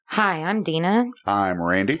Hi, I'm Dina. I'm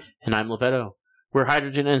Randy. And I'm Lovetto. We're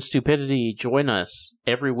Hydrogen and Stupidity. Join us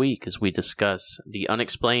every week as we discuss the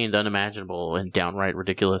unexplained, unimaginable, and downright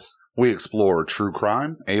ridiculous. We explore true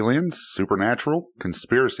crime, aliens, supernatural,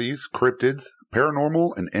 conspiracies, cryptids,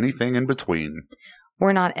 paranormal, and anything in between.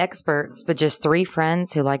 We're not experts, but just three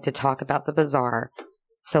friends who like to talk about the bizarre.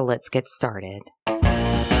 So let's get started.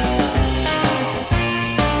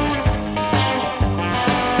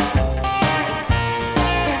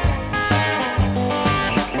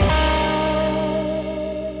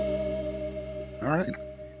 All right.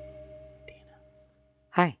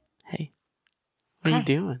 Hi. Hey. What are you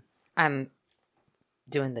doing? I'm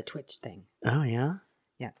doing the Twitch thing. Oh, yeah?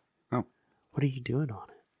 Yeah. Oh. What are you doing on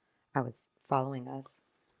it? I was following us.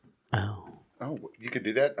 Oh. Oh, you could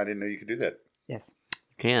do that? I didn't know you could do that. Yes.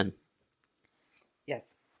 You can.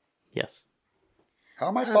 Yes. Yes. How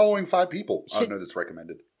am I following 5 people? I should- know this is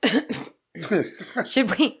recommended.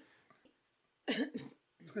 Should we?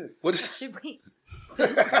 What is... Should we?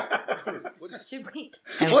 What is... Should we?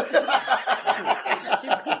 What?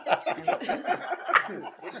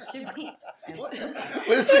 Should we? What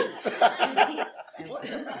is this?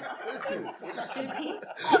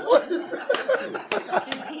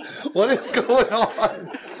 What is going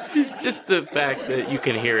on? It's just the fact that you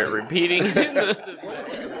can hear it repeating.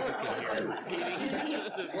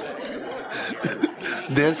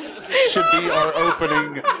 This should be our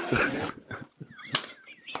opening.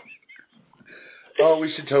 Oh, we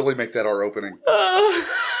should totally make that our opening.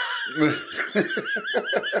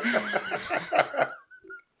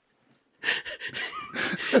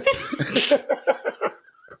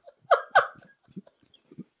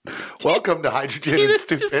 Welcome to Hydrogen and It's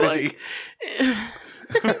just Stupidity.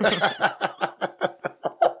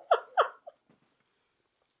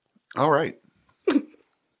 All right.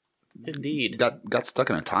 Indeed. Got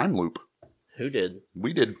stuck in a time loop. Who did?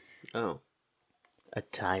 We did. Oh. A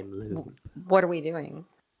time loop. What are we doing?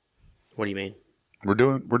 What do you mean? We're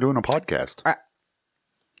doing a podcast.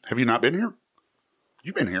 Have you not been here?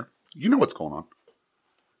 You've been here. You know what's going on.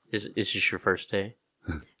 Is this your first day?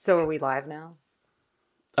 So are we live now?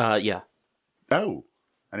 Yeah. Oh,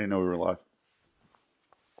 I didn't know we were live.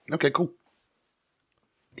 Okay, cool.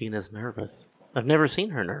 Dina's nervous. I've never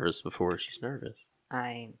seen her nervous before. She's nervous.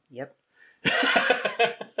 Yep.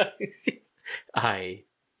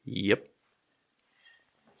 Yep.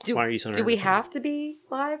 Why are you so nervous? Do we have to be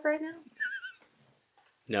live right now?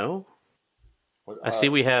 No. I see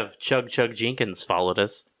we have Chug Jenkins followed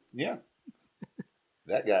us. Yeah.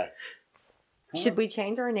 That guy. Should we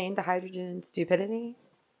change our name to Hydrogen and Stupidity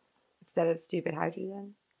instead of Stupid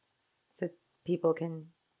Hydrogen so people can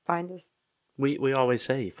find us? We always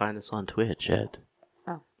say find us on Twitch at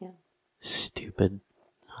Oh, yeah. Stupid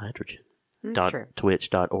Hydrogen. That's true.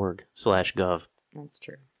 Twitch.org/gov That's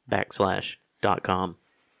true. /.com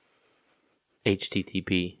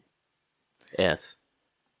HTTPS.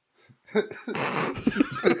 /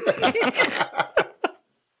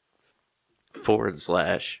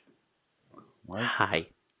 hi.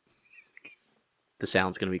 The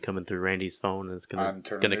sound's going to be coming through Randy's phone and it's going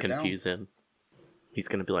to confuse him. He's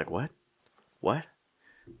going to be like, what? What?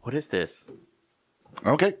 What is this?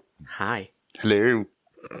 Okay. Hi. Hello.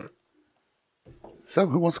 So,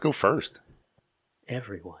 who wants to go first?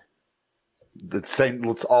 Everyone.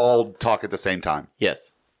 Let's all talk at the same time.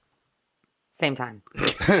 Yes. Same time.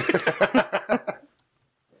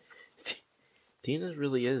 Dina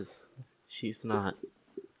really is. She's not.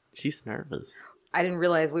 She's nervous. I didn't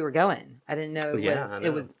realize we were going. I didn't know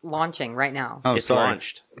it was launching right now. Oh, It's sorry.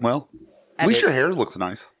 launched. Well, at least your hair looks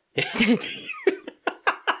nice. Thanks.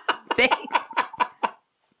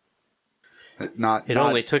 It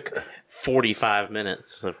only took 45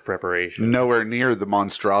 minutes of preparation. Nowhere near the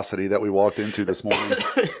monstrosity that we walked into this morning.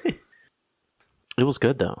 It was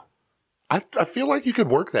good though. I feel like you could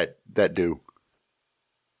work that do.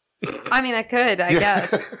 I mean, I could, I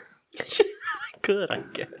guess. Good, I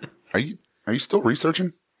guess. Are you still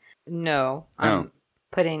researching? No, I'm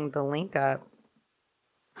putting the link up.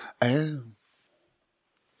 Oh.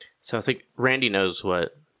 So I think Randy knows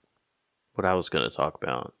what I was going to talk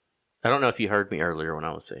about. I don't know if you heard me earlier when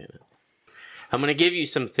I was saying it. I'm going to give you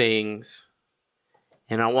some things,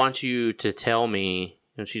 and I want you to tell me.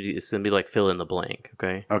 It's going to be like fill in the blank,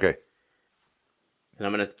 okay? Okay. And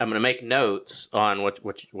I'm gonna make notes on what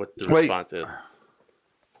the response is.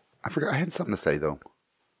 I forgot. I had something to say though.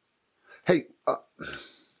 Hey, I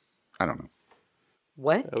don't know.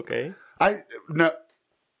 What? Okay. No.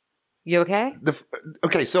 You okay?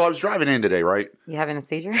 Okay, so I was driving in today, right? You having a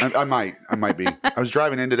seizure? I might be. I was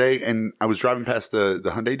driving in today, and I was driving past the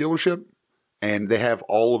Hyundai dealership, and they have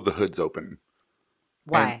all of the hoods open.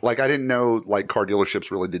 Why? And, like, I didn't know, like, car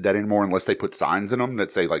dealerships really did that anymore unless they put signs in them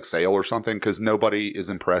that say, like, sale or something, because nobody is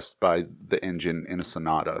impressed by the engine in a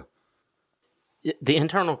Sonata. The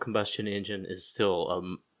internal combustion engine is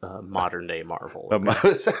still a modern day marvel.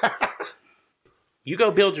 You go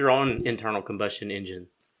build your own internal combustion engine.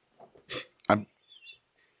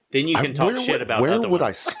 Then you can talk shit about where other would I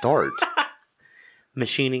ones. start?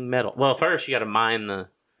 Machining metal. Well, first you got to mine the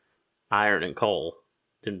iron and coal,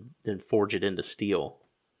 then forge it into steel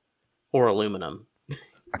or aluminum.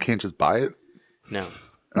 I can't just buy it? No,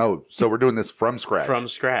 Oh, so we're doing this from scratch. from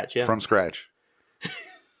scratch. Yeah. From scratch.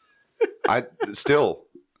 I still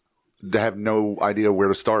have no idea where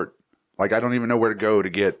to start. Like, I don't even know where to go to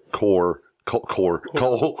get coal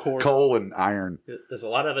and iron. There's a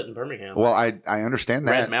lot of it in Birmingham. Well, I understand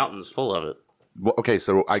that. Red Mountain's full of it. Well, okay,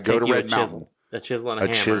 so I go to Red Mountain. A chisel and a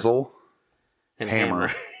hammer. Chisel, and hammer.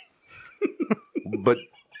 But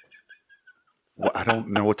I don't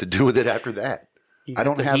know what to do with it after that. I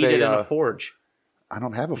don't have heat it in a a forge. I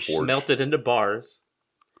don't have a You forge. smelt it into bars,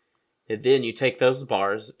 and then you take those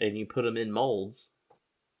bars and you put them in molds,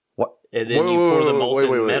 What? and then Whoa, you pour the whoa, molten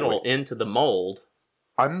wait. metal into the mold.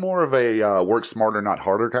 I'm more of a work smarter, not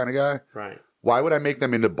harder kind of guy. Right. Why would I make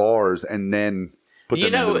them into bars and then put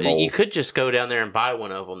them into the mold? You could just go down there and buy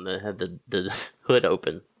one of them that had the hood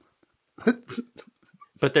open.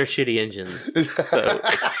 But they're shitty engines. So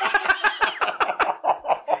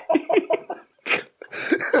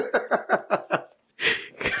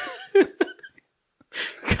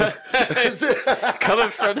coming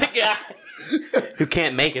from the guy who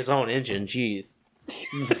can't make his own engine, jeez.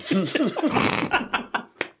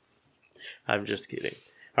 I'm just kidding.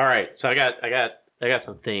 All right, so I got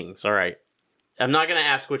some things. All right, I'm not gonna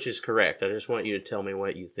ask which is correct. I just want you to tell me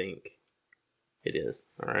what you think it is.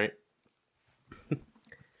 All right.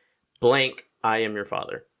 Blank. I am your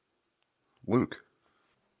father. Luke.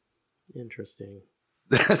 Interesting.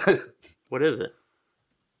 What is it?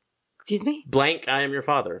 Excuse me? Blank. I am your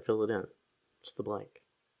father. Fill it in. It's the blank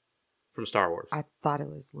from Star Wars. I thought it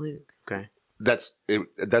was Luke. Okay. That's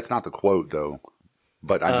not the quote though,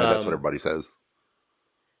 but I know that's what everybody says.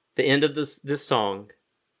 The end of this song.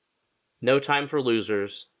 No time for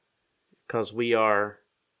losers, because we are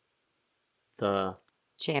the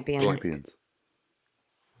Champions. Champions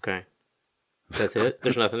okay. That's it.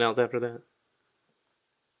 There's nothing else after that.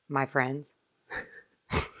 My friends.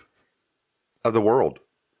 of the world.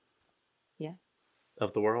 Yeah.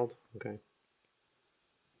 Of the world. Okay.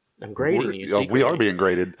 I'm grading you. We are being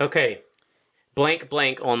graded. Okay. Blank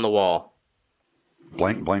blank on the wall.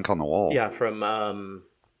 Blank blank on the wall. Yeah, from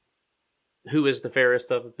who is the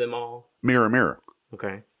fairest of them all? Mirror, mirror. Okay.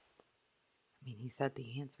 I mean, he said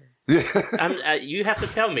the answer. You have to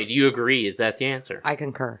tell me. Do you agree? Is that the answer? I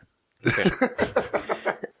concur. Okay.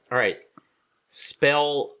 All right.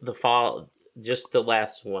 Spell just the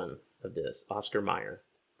last one of this. Oscar Mayer.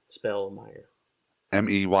 Spell Meyer.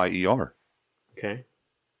 Meyer. Okay.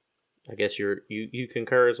 I guess you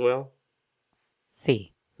concur as well?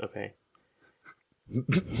 C. Okay.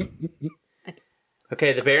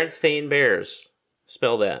 Okay, the Berenstain Bears.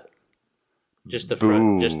 Spell that. Just the front.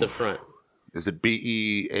 Boo. Just the front. Is it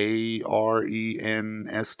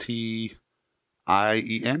Bearenstien?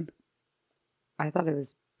 I thought it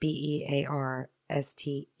was Bearstein.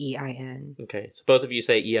 Okay, so both of you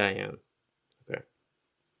say EIN. Okay.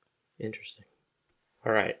 Interesting.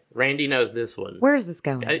 All right. Randy knows this one. Where is this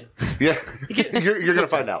going? Yeah, you're gonna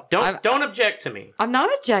find out. Don't object to me. I'm not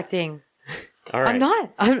objecting. All right. I'm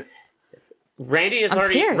not. Randy's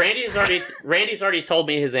already told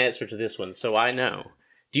me his answer to this one, so I know.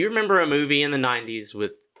 Do you remember a movie in the 90s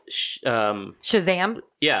with Shazam?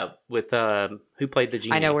 yeah, with who played the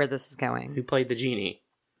genie? I know where this is going. Who played the genie?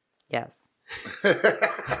 Yes.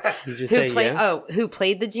 You just say yes? Oh, who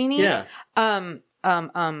played the genie? Yeah.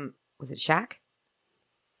 Was it Shaq?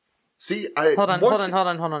 See, Hold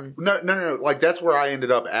on. No. Like, that's where I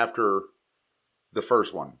ended up after the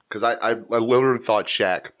first one, because I literally thought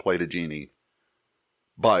Shaq played a genie,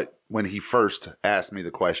 but when he first asked me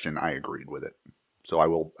the question, I agreed with it. So I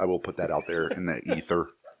will put that out there in the ether.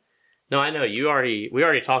 No, I know we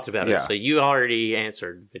already talked about it, Yeah. so you already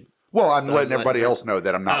answered. Well, I'm So letting everybody else know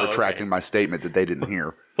that I'm not Oh, retracting okay. my statement that they didn't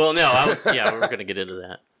hear. Well, no, we're going to get into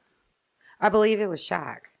that. I believe it was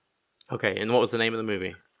Shaq. Okay, and what was the name of the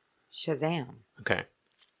movie? Shazam. Okay.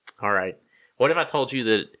 All right. What if I told you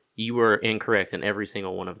that you were incorrect in every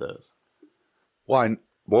single one of those? Whoa,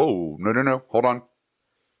 no. Hold on.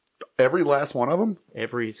 Every last one of them?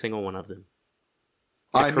 Every single one of them.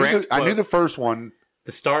 I knew quote. the first one.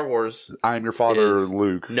 The Star Wars. I am your father, is,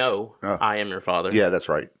 Luke. No, Oh. I am your father. Yeah, that's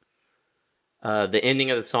right. The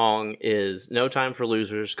ending of the song is "No Time for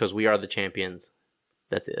Losers" because we are the champions.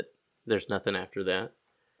 That's it. There's nothing after that.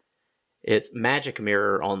 It's "Magic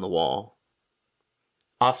Mirror on the Wall."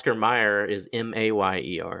 Oscar Mayer is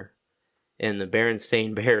Mayer. And the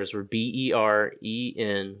Berenstain Bears were Berenstain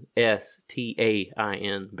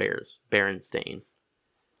Bears. Berenstain.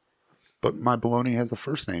 But my baloney has a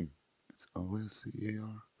first name. It's Oscar.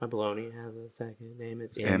 My baloney has a second name.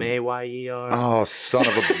 It's M- Mayer. Oh, son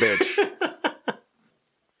of a bitch.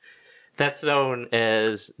 That's known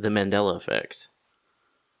as the Mandela Effect.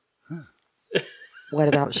 What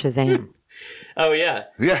about Shazam? Oh, yeah.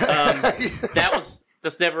 Yeah.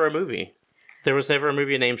 That's never a movie. There was never a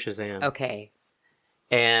movie named Shazam. Okay.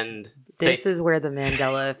 And This is where the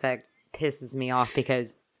Mandela effect pisses me off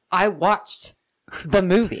because I watched the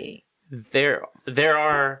movie. there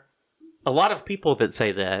are a lot of people that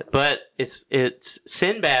say that, but it's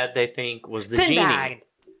Sinbad. They think was the Sinbad.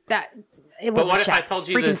 genie. It was But what if I Shaq. told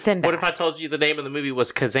you Freaking Sinbad. what if I told you the name of the movie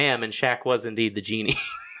was Kazam and Shaq was indeed the genie?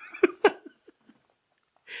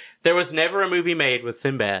 There was never a movie made with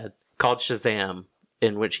Sinbad called Shazam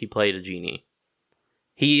in which he played a genie.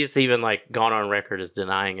 He's even gone on record as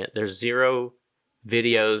denying it. There's zero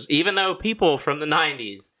videos, even though people from the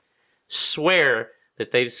 90s swear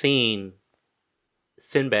that they've seen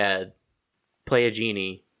Sinbad play a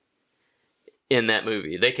genie in that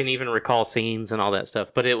movie. They can even recall scenes and all that stuff.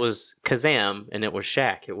 But it was Kazam and it was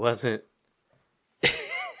Shaq. It wasn't.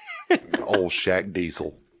 Old Shaq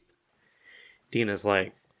Diesel. Dina's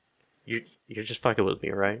like, you're just fucking with me,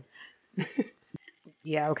 right?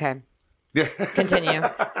 Yeah, okay. Yeah. Continue.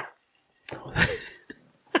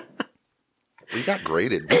 We got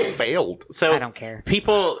graded. We failed. So I don't care.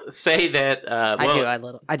 people say that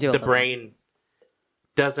I do. the brain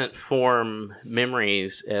doesn't form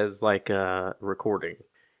memories as a recording.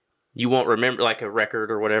 You won't remember a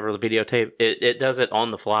record or whatever, the videotape. It does it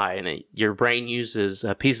on the fly, and your brain uses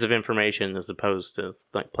a piece of information as opposed to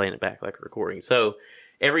playing it back like a recording. So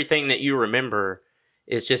everything that you remember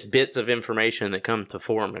is just bits of information that come to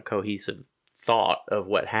form a cohesive thought of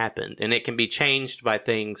what happened, and it can be changed by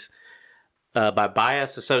things. By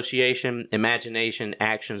bias, association, imagination,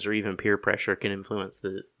 actions, or even peer pressure can influence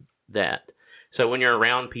that. So when you're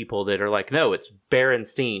around people that are like, no, it's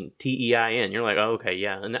Berenstein, Tein, you're like, oh, okay,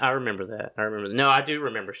 yeah, and I remember that. No, I do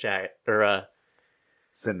remember Shaq or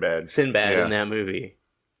Sinbad in that movie.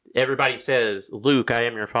 Everybody says, Luke, I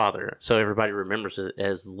am your father. So everybody remembers it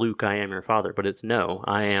as Luke, I am your father. But it's no,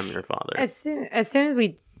 I am your father. As soon as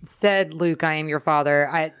we said, Luke, I am your father,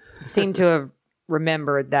 I seem to have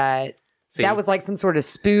remembered that that was some sort of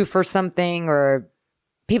spoof or something, or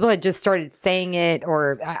people had just started saying it,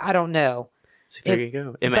 or I don't know. See, there you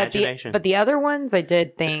go. Imagination. But the other ones, I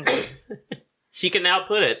did think. She can now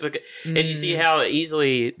put it. And you see how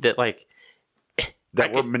easily that,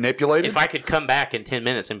 we're manipulated? If I could come back in 10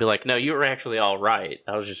 minutes and be like, no, you were actually all right.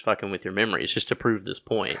 I was just fucking with your memories just to prove this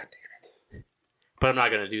point. God damn it. But I'm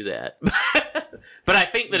not going to do that. But I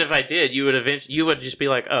think that if I did, you would just be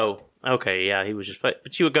like, oh, okay, yeah, he was just fine.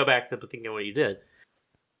 But you would go back to thinking what you did.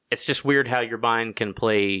 It's just weird how your mind can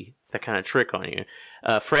play that kind of trick on you.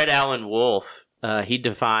 Fred Allen Wolf, he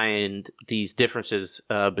defined these differences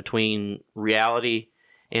between reality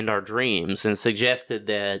and our dreams and suggested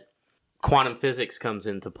that quantum physics comes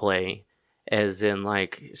into play, as in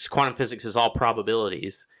quantum physics is all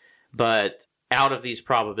probabilities, but out of these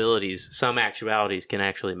probabilities, some actualities can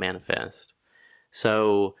actually manifest.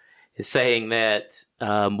 So it's saying that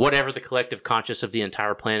whatever the collective conscious of the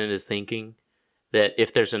entire planet is thinking, that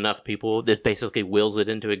if there's enough people, that basically wills it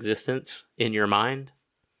into existence in your mind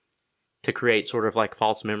to create sort of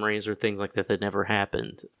false memories or things like that that never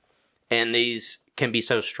happened. And these can be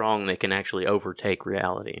so strong they can actually overtake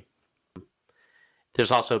reality.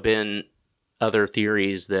 There's also been other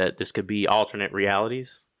theories that this could be alternate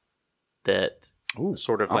realities that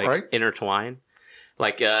sort of intertwine.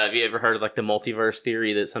 Have you ever heard of the multiverse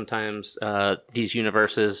theory that sometimes these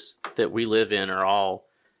universes that we live in are all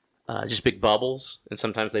just big bubbles, and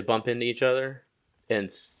sometimes they bump into each other, and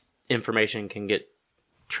information can get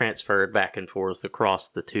transferred back and forth across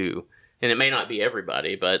the two. And it may not be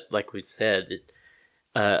everybody, but like we said,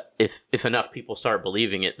 if enough people start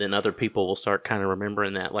believing it, then other people will start kind of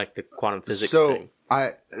remembering that, like the quantum physics thing.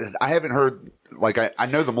 I haven't heard, I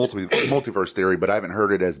know the multiverse theory, but I haven't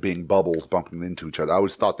heard it as being bubbles bumping into each other. I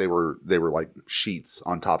always thought they were like sheets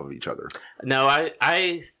on top of each other. No,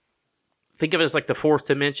 I think of it as the fourth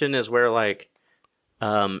dimension is where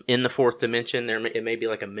in the fourth dimension it may be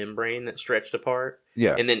a membrane that's stretched apart.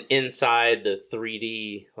 Yeah. And then inside the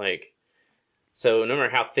 3D, so no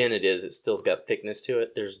matter how thin it is, it's still got thickness to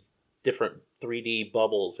it. There's different 3D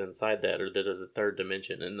bubbles inside that, or the third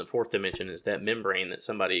dimension, and the fourth dimension is that membrane that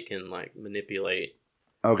somebody can like manipulate.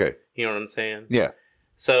 Okay. You know what I'm saying? Yeah.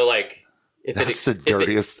 So like, That's the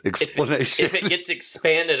dirtiest explanation. If it gets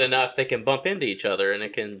expanded enough, they can bump into each other, and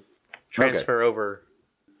it can transfer over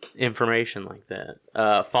information like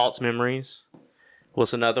that. False memories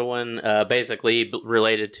was another one, basically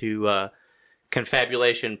related to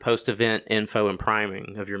confabulation, post-event info, and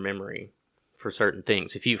priming of your memory for certain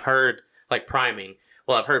things. If you've heard, like priming,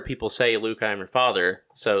 well, I've heard people say, Luke, I am your father,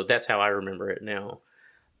 so that's how I remember it now.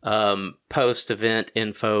 Post-event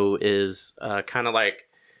info is kind of like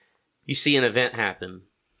you see an event happen,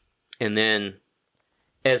 and then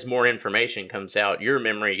as more information comes out, your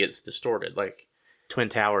memory gets distorted, like Twin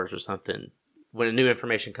Towers or something. When a new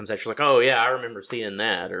information comes out, you're like, oh, yeah, I remember seeing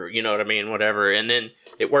that, or you know what I mean, whatever. And then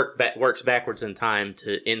it works backwards in time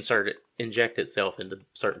to inject itself into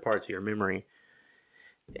certain parts of your memory.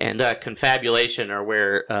 And confabulation are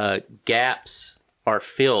where gaps are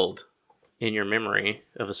filled in your memory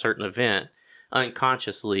of a certain event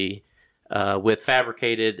unconsciously with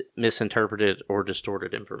fabricated, misinterpreted, or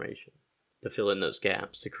distorted information to fill in those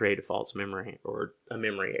gaps to create a false memory or a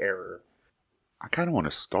memory error. I kind of want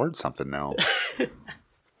to start something now.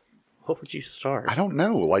 What would you start? I don't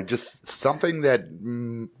know. Like just something that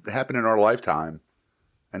happened in our lifetime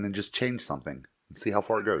and then just change something and see how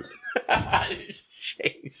far it goes.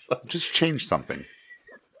 Just change something.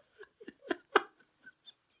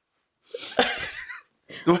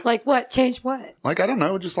 Like what? Change what? Like, I don't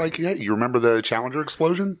know. Just like, yeah, you remember the Challenger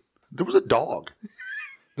explosion? There was a dog.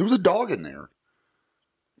 There was a dog in there.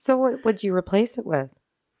 So what would you replace it with?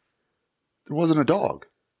 There wasn't a dog.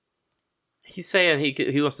 He's saying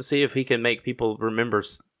he wants to see if he can make people remember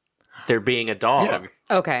there being a dog.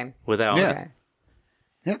 Yeah. Okay. Without. Yeah. Okay.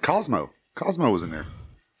 Yeah, Cosmo. Cosmo was in there.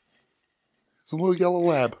 It's a little yellow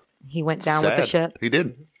lab. He went down with the ship. He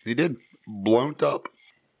did. He did. Blown up.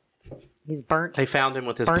 He's burnt. They found him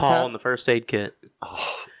with his Burnt paw up. in the first aid kit.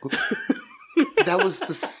 Oh. That was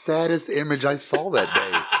the saddest image I saw that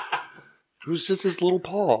day. It was just his little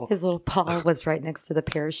paw. His little paw was right next to the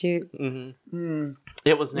parachute. Mm-hmm. Mm.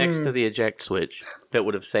 It was next to the eject switch that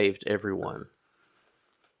would have saved everyone.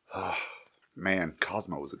 Oh, man,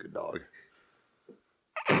 Cosmo was a good dog.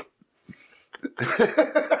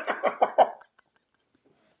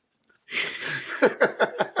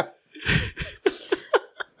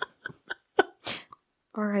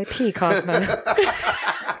 R.I.P. Cosmo.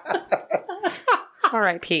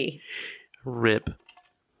 R.I.P. Rip.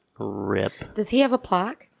 Does he have a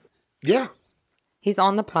plaque? Yeah. He's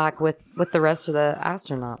on the plaque with the rest of the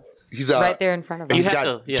astronauts. He's right there in front of him. He's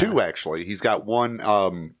got two, actually. He's got one,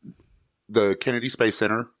 the Kennedy Space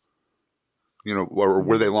Center, you know,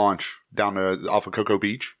 where they launch down off of Cocoa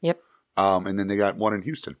Beach. Yep. And then they got one in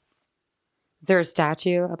Houston. Is there a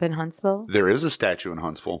statue up in Huntsville? There is a statue in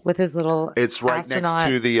Huntsville. With his little It's right astronaut.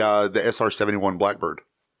 next to the SR-71 Blackbird.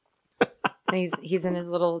 And he's in his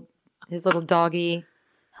little doggy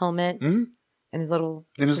helmet and his little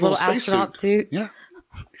astronaut suit. Yeah.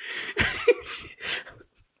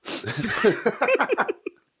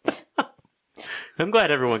 I'm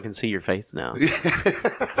glad everyone can see your face now.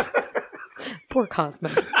 Poor Cosmo.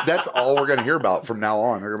 That's all we're going to hear about from now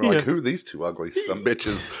on. They're going to be like, who are these two ugly some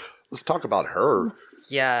bitches? Let's talk about her.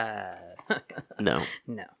 Yeah. No.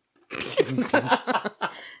 All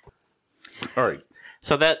right.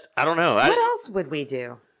 So that's, I don't know. What else would we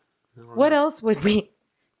do? What else would we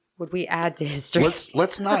add to history?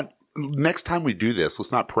 Let's not, next time we do this,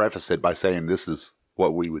 let's not preface it by saying this is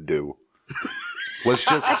what we would do. Let's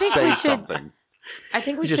just say something. I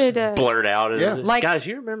think we just should blurt out. Yeah. Like- guys,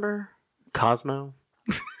 you remember Cosmo?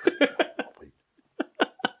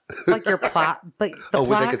 like your plaque, but the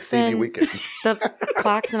when they could see me, we could. The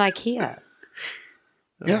plaques in IKEA,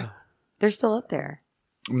 Yeah. they're still up there.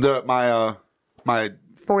 My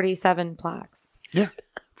 47 plaques. yeah,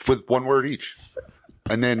 with one word each,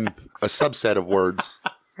 and then a subset of words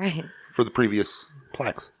Right. for the previous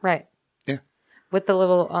plaques. Right. Yeah. With the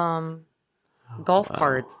little golf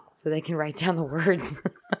cards, so they can write down the words.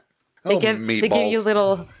 They give you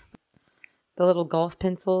the little golf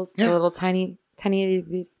pencils, Yeah. the little tiny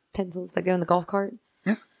pencils that go in the golf cart.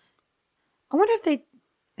 Yeah. I wonder if they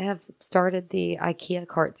have started the IKEA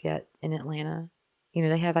carts yet in Atlanta. You know,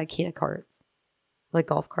 they have IKEA carts, like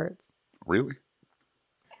golf carts. Really?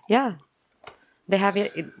 Yeah. They have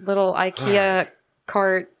little IKEA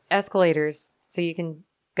cart escalators so you can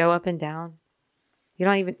go up and down. You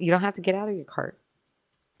don't have to get out of your cart.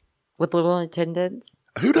 With little attendants.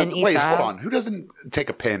 Who doesn't in each aisle. hold on. Who doesn't take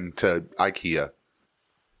a pen to IKEA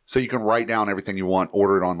so you can write down everything you want,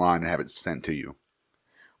 order it online, and have it sent to you?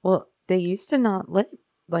 Well, they used to not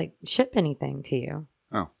ship anything to you.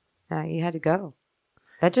 Oh. You had to go.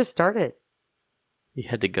 That just started. You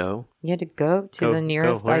had to go? You had to go to the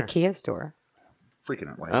nearest where? IKEA store.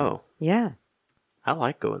 Freaking Atlanta. Oh. Yeah. I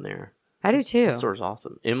like going there. I do too. The store's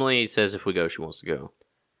awesome. Emily says if we go, she wants to go.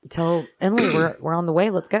 Tell Emily we're on the way.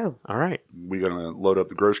 Let's go. All right. We gonna load up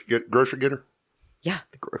the grocery getter? Yeah.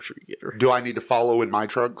 The grocery getter. Do I need to follow in my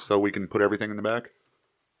truck so we can put everything in the back?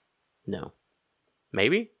 No.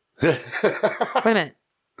 Maybe? Wait a minute.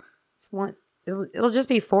 It's one. It'll just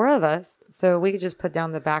be 4 of us, so we could just put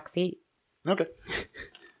down the back seat Okay.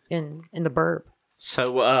 in the burb.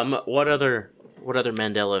 So, what other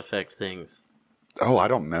Mandela effect things Oh, I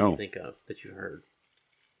don't do know. you think of that you heard?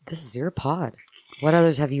 This is your pod. What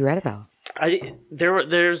others have you read about?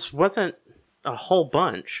 There's wasn't a whole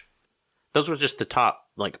bunch. Those were just the top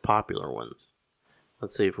popular ones.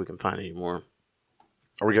 Let's see if we can find any more.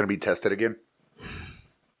 Are we gonna be tested again?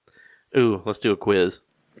 Ooh, let's do a quiz.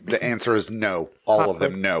 The answer is no. All Pop of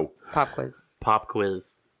them, quiz. no. Pop quiz. Pop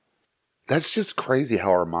quiz. That's just crazy how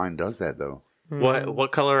our mind does that, though.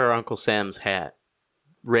 What color are Uncle Sam's hat?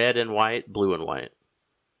 Red and white, blue and white.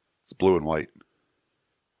 It's blue and white.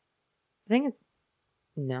 I think it's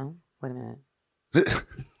no. Wait a minute.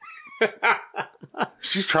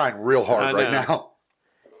 She's trying real hard I right know. now.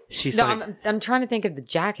 She's No, like, I'm trying to think of the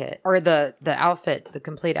jacket or the outfit, the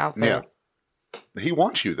complete outfit. Yeah. He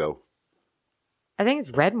wants you, though. I think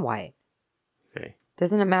it's red and white. okay.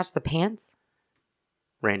 Doesn't it match the pants?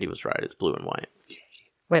 Randy was right. It's blue and white.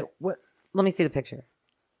 Wait, what? Let me see the picture.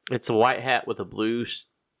 It's a white hat with a blue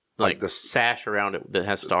Like the- sash around it that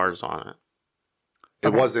has stars on it. It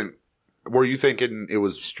Okay. wasn't. Were you thinking it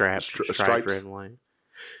was Striped stripes? red and white.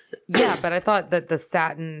 Yeah, but I thought that the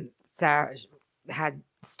satin sash had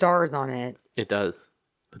stars on it. It does.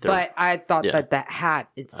 But I thought yeah. that the hat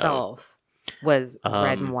itself was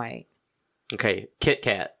red and Um, white. Okay, Kit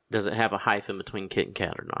Kat. Does it have a hyphen between Kit and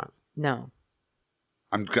Kat or not? No.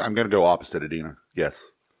 I'm going to go opposite of Dina. Yes.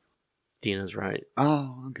 Dina's right.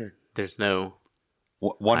 Oh, okay. There's no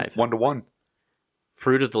One Hyphen. 1-to-1.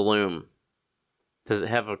 Fruit of the Loom. Does it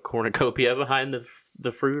have a cornucopia behind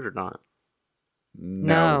the fruit or not?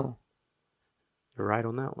 No. You're right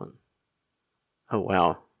on that one. Oh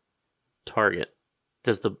wow. Target.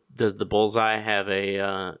 Does the bullseye have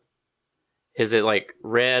a is it like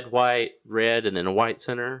red, white, red, and then a white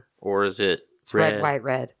center? Or is it It's red, white,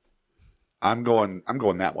 red. I'm going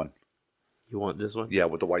that one. You want this one? Yeah,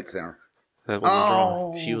 with the white center. That one was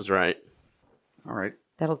wrong. She was right. All right.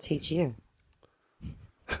 That'll teach you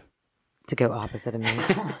to go opposite of me.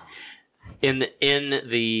 In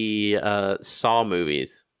the Saw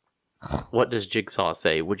movies, what does Jigsaw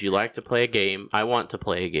say? Would you like to play a game? I want to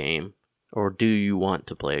play a game. Or do you want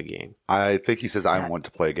to play a game? I think he says, I want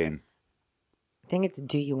to play a game. I think it's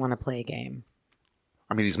do you want to play a game?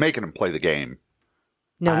 I mean, he's making him play the game.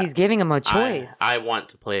 No, he's giving him a choice. I want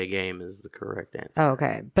to play a game is the correct answer. Oh,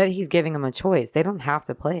 okay. But he's giving them a choice. They don't have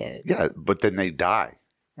to play it. Yeah, but then they die.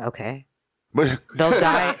 Okay. But They'll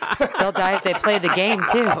die. They'll die if they play the game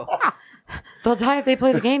too. They'll die if they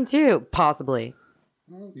play the game too. Possibly.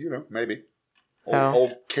 you know, maybe. So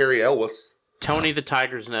Old Carrie Ellis. Tony the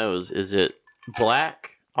Tiger's Nose, is it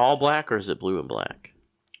black, all black, or is it blue and black?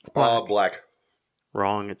 it's black. Black.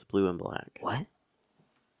 Wrong, it's blue and black. What?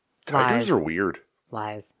 Tigers Lies. are weird.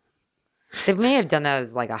 Lies. They may have done that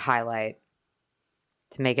as like a highlight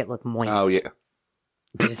to make it look moist. Oh, yeah.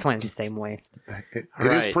 I just wanted to say moist. It All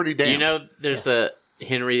is right. pretty damp. You know, there's a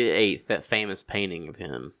Henry VIII, that famous painting of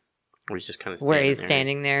him, where he's just kind of standing Where he's there.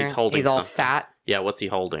 standing there. He's holding all something. fat. Yeah, what's he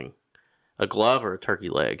holding? A glove or a turkey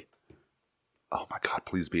leg? Oh, my God.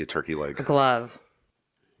 Please be a turkey A leg. glove.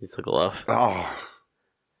 It's a glove. Oh.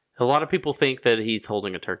 A lot of people think that he's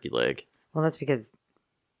holding a turkey leg. Well, that's because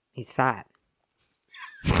he's fat.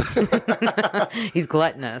 He's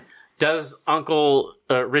gluttonous. Does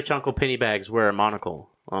rich Uncle Pennybags wear a monocle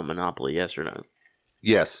on Monopoly? Yes or no?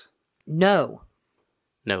 Yes. No.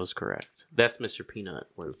 No is correct. That's Mr. Peanut.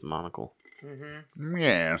 Wears the monocle.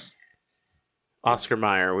 Yes. Oscar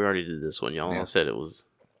Mayer. We already did this one. Y'all Yeah. all said it was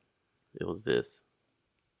this,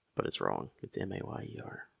 but it's wrong. It's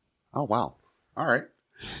Mayer. Oh, wow. All right.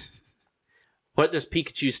 What does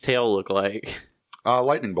Pikachu's tail look like?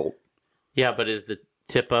 Lightning bolt. Yeah, but is the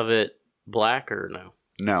tip of it black or no?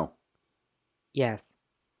 No. Yes.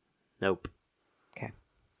 Nope. Okay.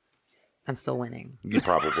 I'm still winning. You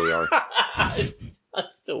probably are. I'm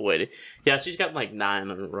still waiting. Yeah, she's got like 9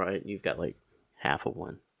 on it right. You've got like half of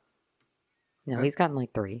one. No, he's gotten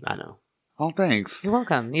like 3. I know. Oh, thanks. You're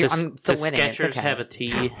welcome. I'm still does winning. It's Skechers okay. have a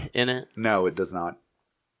T in it? No, it does not.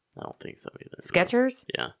 I don't think so either. no. Skechers?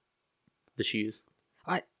 Yeah. The shoes.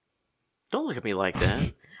 Don't look at me like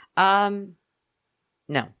that.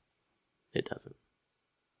 No. It doesn't.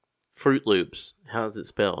 Fruit Loops. How is it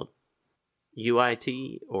spelled?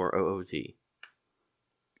 UIT or OOT?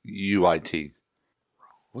 UIT.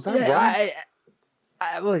 Was that right?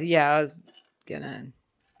 I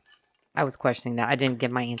was questioning that. I didn't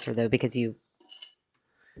give my answer though because you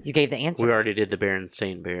gave the answer. We already did the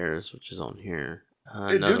Berenstain Bears, which is on here.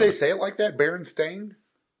 Do they say it like that? Berenstain?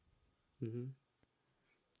 Mm-hmm.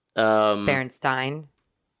 Berenstein.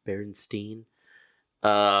 Berenstein.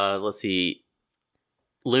 Let's see.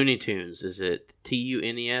 Looney Tunes. Is it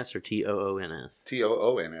TUNES or TOONS?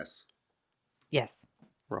 TOONS. Yes.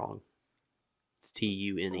 Wrong. It's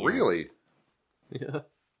TUNES. Really? Yeah.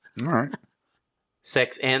 All right.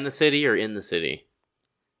 Sex and the City or In the City?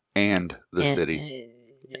 And the City.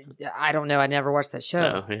 I don't know. I never watched that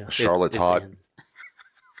show. Oh, yeah. Charlotte's hot.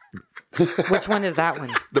 Which one is that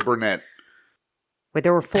one? The brunette. Wait,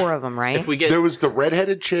 there were 4 of them, right? If we get There was the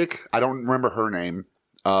redheaded chick. I don't remember her name.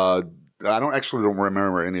 I don't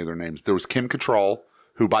remember any of their names. There was Kim Cattrall,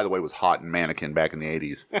 who, by the way, was hot in Mannequin back in the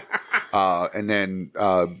 80s. And then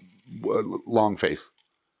Longface.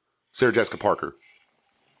 Sarah Jessica Parker.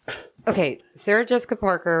 Okay, Sarah Jessica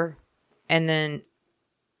Parker, and then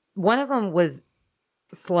one of them was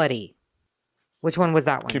Slutty. Which one was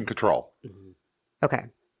that one? Kim Cattrall. Okay.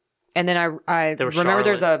 And then I There was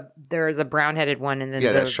remember Charlotte. there's a brown headed one, and then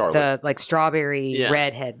Yeah, that's Charlotte. the like strawberry Yeah.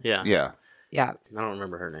 redhead. Yeah. Yeah. Yeah, I don't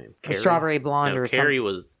remember her name. a strawberry blonde or Carrie something.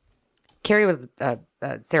 was. Carrie was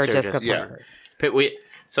Sarah Jessica Jessica. Parker. But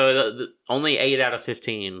only 8 out of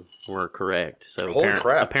 15 were correct. So Holy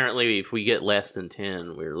crap. apparently, if we get less than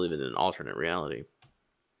 10, we're living in an alternate reality.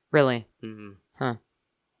 Really? Mm-hmm. Huh.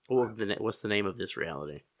 What's the name of this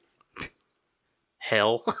reality?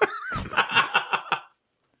 Hell.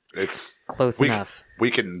 It's Close enough.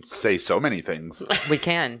 We can say so many things. We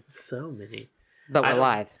can, So many. but I we're don't-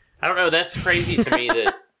 live. I don't know. That's crazy to me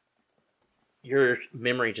that your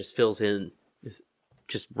memory just fills in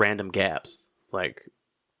just random gaps, like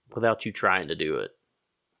without you trying to do it,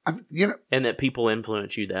 and that people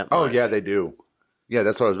influence you that much. Oh yeah, they do. Yeah,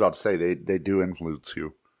 that's what I was about to say. They do influence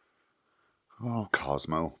you. Oh,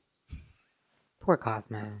 Cosmo. Poor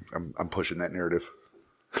Cosmo. I'm pushing that narrative.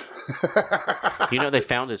 You know, they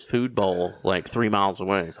found his food bowl like 3 miles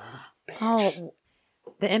away. Oh,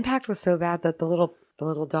 the impact was so bad that the little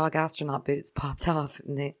dog astronaut boots popped off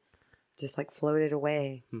and they just like floated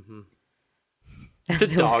away. Mm-hmm. As The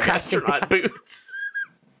it was dog crashing astronaut down. boots.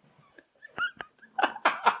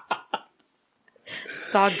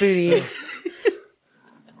 Dog booties.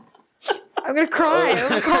 I'm gonna cry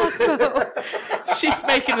over Cosmo. She's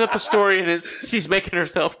making up a story and she's making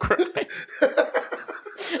herself cry.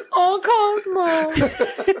 Oh, Cosmo.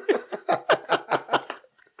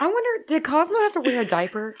 I wonder, did Cosmo have to wear a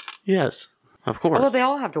diaper? Yes, of course. Well, they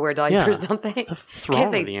all have to wear diapers, Yeah. don't they? What's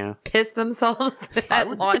wrong they with you? piss themselves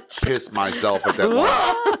at lunch. Piss myself at that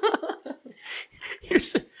launch.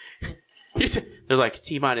 They're like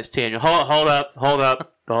T-minus 10. Hold up.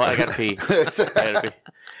 Oh, I gotta pee.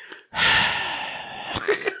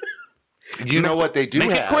 You know what they do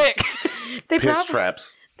Make it have? quick. Piss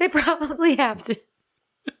traps. They probably have to.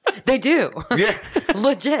 They do. Yeah.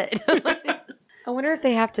 Legit. I wonder if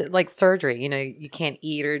they have to, like surgery, you can't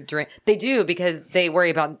eat or drink. They do because they worry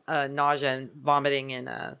about nausea and vomiting in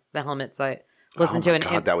the helmet. So I listened to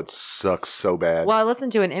God, that would suck so bad. Well, I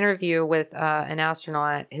listened to an interview with an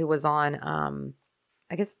astronaut who was on,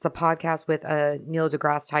 I guess it's a podcast with Neil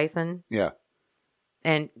deGrasse Tyson. Yeah.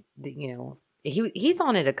 And, he's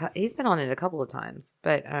on it. He's been on it a couple of times,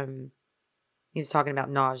 but he was talking about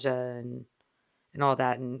nausea and all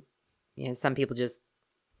that. And, some people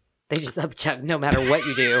they just upchuck no matter what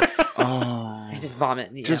you do. Oh. They just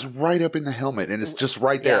vomit. Just right up in the helmet, and it's just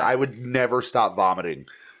right there. Yeah. I would never stop vomiting.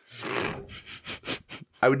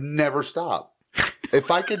 I would never stop. If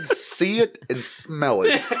I could see it and smell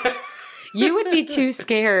it. You would be too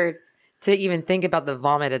scared to even think about the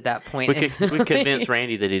vomit at that point. We convince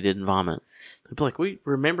Randy that he didn't vomit. He'd be like, we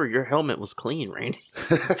remember your helmet was clean, Randy.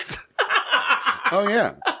 Oh,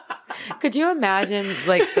 yeah. Could you imagine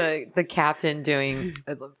like the captain doing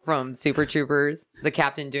from Super Troopers, the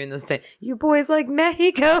captain doing the same, you boys like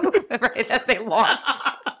Mexico, right as they launch.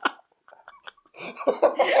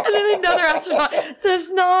 And then another astronaut, the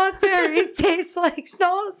schnozberries taste like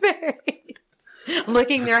schnozberries.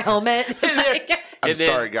 Licking their helmet. I'm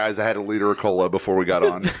sorry, guys. I had a liter of cola before we got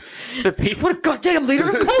on. The people, What a goddamn liter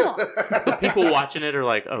of cola. the people watching it are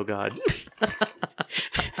like, oh, God.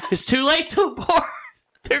 It's too late to abort.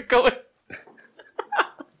 They're going.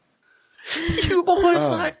 You boys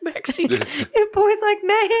like Mexico. You boys like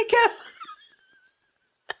Mexico.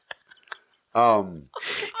 Um,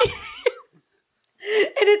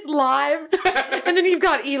 And it's live. And then you've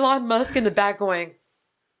got Elon Musk in the back going,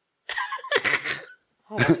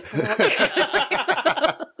 oh, fuck.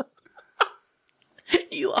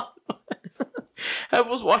 Elon Musk. I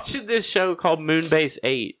was watching this show called Moonbase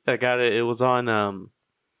 8. I got it. It was on the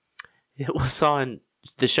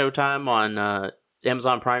Showtime on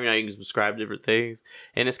Amazon Prime. You know, you can subscribe to different things.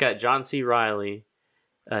 And it's got John C. Reilly,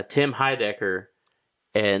 Tim Heidecker,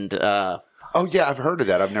 and oh yeah, I've heard of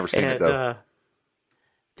that. I've never seen it though.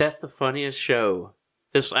 That's the funniest show.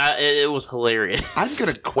 It was hilarious. I'm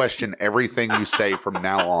gonna question everything you say from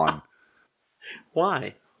now on.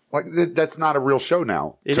 Why? Like that's not a real show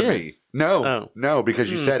now It to is. me. No, Oh. no,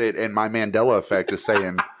 because you said it, and my Mandela effect is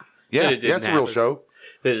saying, "Yeah, It didn't that's a real happen. show."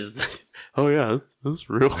 It is. Oh yeah, that's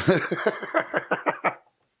real.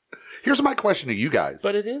 Here's my question to you guys: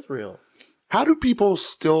 But it is real. how do people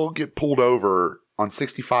still get pulled over on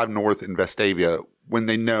 65 North in Vestavia when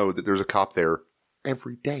they know that there's a cop there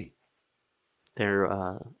every day? They're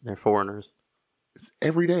foreigners. It's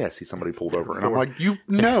every day I see somebody pulled over, and I'm like, you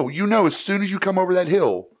know, as soon as you come over that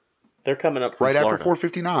hill, They're coming up from right Florida. after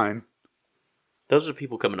 459, Those are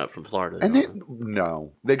people coming up from Florida. and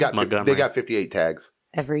though. they got Montgomery. 58 tags.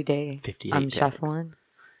 Every day 58 I'm tags. shuffling.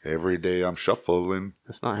 Every day I'm shuffling.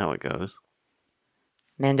 That's not how it goes.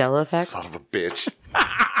 Mandela effect. Son of a bitch.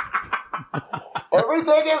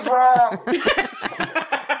 Everything is wrong.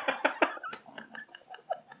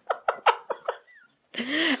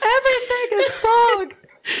 Everything is fog.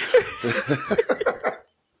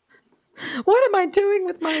 What am I doing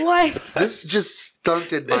with my life? This just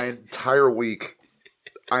stunted my entire week.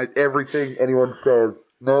 Everything anyone says,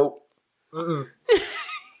 nope.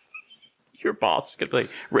 Your boss is going to be like,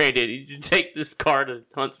 Randy, did you take this car to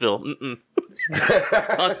Huntsville? Mm-mm.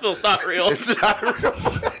 Huntsville's not real. It's not a real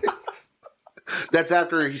place. That's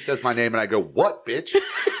after he says my name and I go, what, bitch?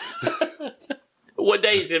 One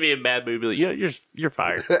day he's going to be in a bad mood. Be like, you're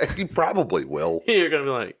fired. He probably will. You're going to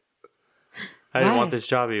be like, I didn't Why? want this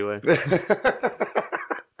job anyway.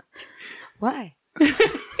 Why?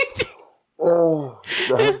 Oh,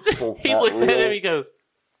 He looks at him, he goes,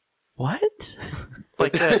 what?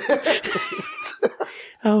 Like that.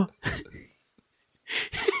 Oh.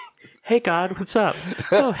 Hey, God, what's up?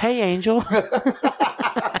 Oh, hey, Angel.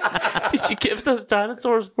 Did you give those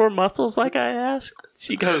dinosaurs more muscles like I asked?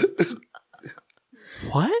 She goes,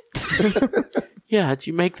 what? Yeah, did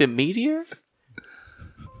you make them meteor?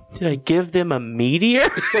 Did I give them a meteor?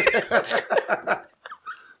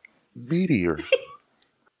 Meteor.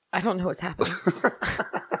 I don't know what's happening.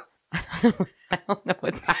 I don't know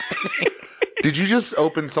what's happening. Did you just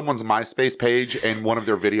open someone's MySpace page and one of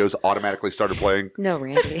their videos automatically started playing? No,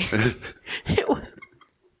 Randy.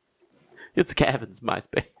 It's Gavin's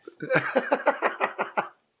MySpace.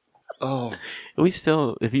 Oh,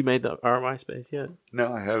 Have you made our MySpace yet?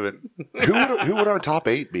 no, I haven't. Who would our top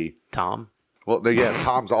 8 be? Tom. Well, yeah,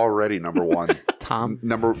 Tom's already number one. Tom.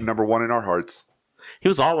 Number one in our hearts. He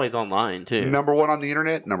was always online, too. Number one on the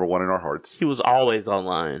internet. Number one in our hearts. He was always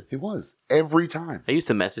online. He was every time. I used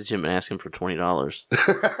to message him and ask him for $20.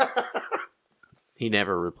 He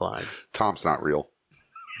never replied. Tom's not real.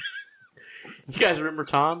 You guys remember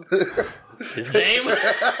Tom? His name?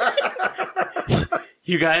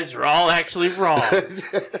 You guys are all actually wrong.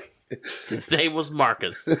 His name was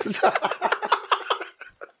Marcus.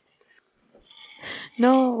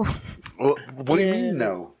 No. Well, what do you mean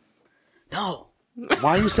no? No.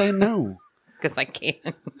 Why are you saying no? Because I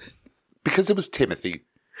can't. Because it was Timothy.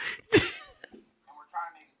 His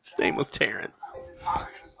name was Terrence.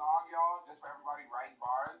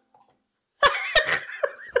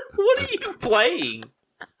 What are you playing?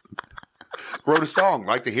 Wrote a song.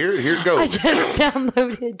 Like to hear it? Here it I goes. just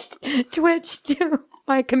downloaded Twitch to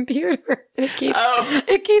my computer, and it keeps Oh.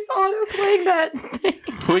 auto playing that thing.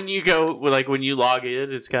 When you go, when you log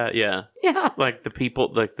in, it's got, Yeah, like the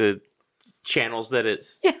people, like the channels that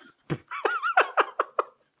it's. yeah.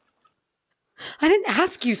 I didn't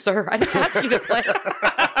ask you, sir. I didn't ask you to play.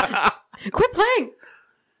 Quit playing.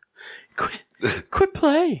 Quit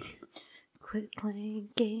playing. Quit playing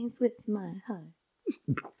games with my heart.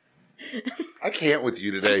 I can't with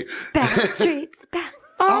you today. Back streets back.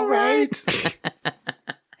 All right.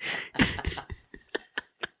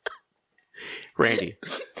 Randy,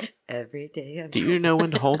 Every day I'm do you know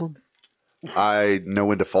when to hold them? I know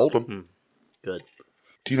when to fold them. Good.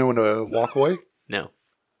 Do you know when to walk away? No.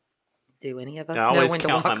 Do any of us I know always when to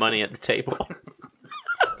count walk? my money at the table.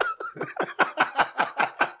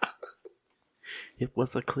 It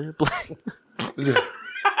was a clear blank.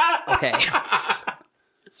 Okay.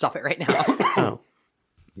 Stop it right now. Oh.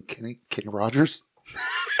 Kenny Rogers?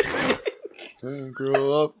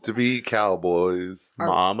 Grow up to be cowboys.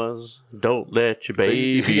 Mamas, don't let your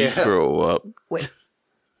babies Yeah. grow up. Wait,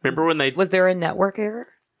 Remember when they... was there a network error?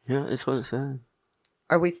 Yeah, that's what it said.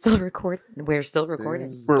 Are we still recording? We're still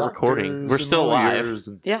recording. We're recording. We're still live.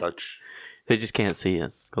 And Yeah. such. They just can't see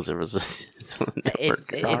us because there was it's on the network.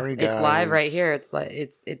 Sorry, It's live guys. right here. It's like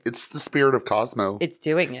It's the spirit of Cosmo. it's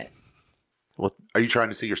doing it. What? Are you trying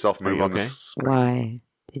to see yourself move you on okay? this screen? Why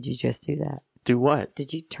did you just do that? Do what?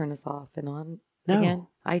 Did you turn us off and on No. again?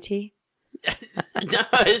 IT? No,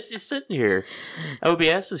 it's just sitting here.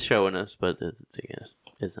 OBS is showing us, but the thing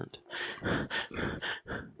isn't.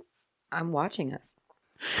 I'm watching us.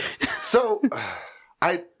 So,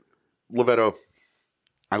 Lovetto,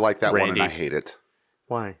 I like that one and Randy. I hate it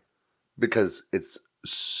Why? because it's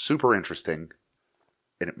super interesting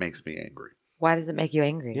and it makes me angry Why does it make you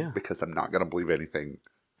angry? Yeah. because I'm not going to believe anything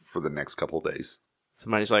for the next couple of days.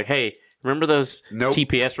 Somebody's like, "Hey, remember those Nope.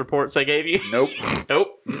 TPS reports I gave you?" Nope. Nope.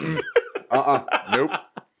 Nope.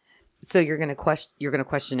 So you're gonna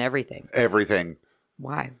question everything. Everything.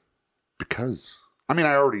 Why? Because, I mean,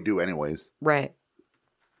 I already do anyways. Right.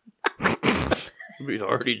 We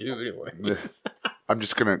already do anyway. I'm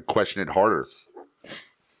just going to question it harder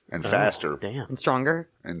and faster. Oh, damn. And stronger.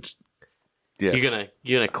 And yes,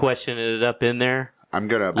 You're gonna question it up in there, I'm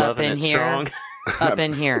going to Up loving in it here. strong. Up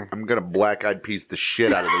in here. I'm going to black-eyed piece the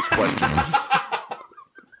shit out of those questions.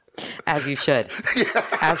 As you should.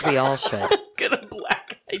 As we all should. Gonna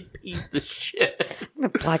black-eyed piece the shit. I'm gonna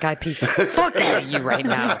black eyed piece the fuck out of you right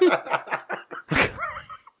now.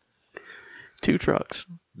 2 trucks.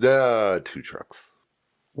 2 trucks.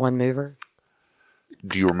 One mover.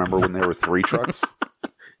 Do you remember when there were 3 trucks?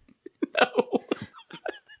 No.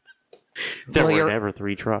 There Well, were you're- never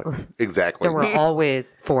 3 trucks. Exactly. There were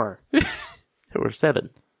always 4. There were 7.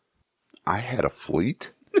 I had a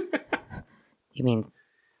fleet. You mean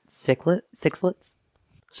sixlets?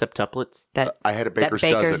 Septuplets. That I had a baker's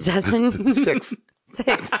baker's dozen. dozen? 6.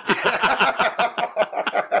 6.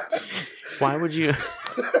 Why would you?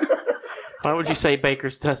 Why would you say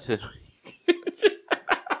baker's dozen?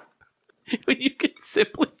 When you could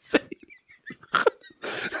simply say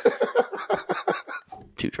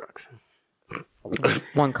 2 trucks.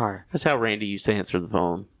 One car. That's how Randy used to answer the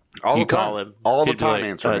phone. All You the time. call him All the he'd be time like,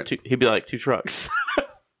 answering it. He'd be like 2 trucks.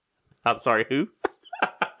 I'm sorry, who?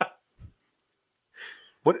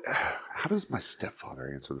 What? How does my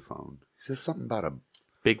stepfather answer the phone? He says something about a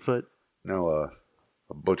Bigfoot.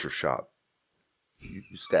 butcher shop.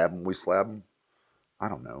 You stab him, we slab him. I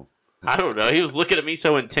don't know. I don't know. He was looking at me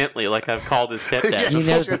so intently, like I've called his stepdad.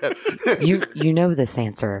 You know you know this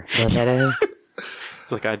answer, Lovetto.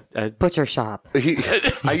 It's like I Butcher shop.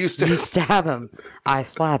 I used You to. stab him, I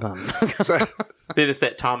slap him. Then it's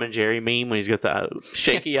that Tom and Jerry meme when he's got the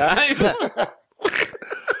shaky eyes.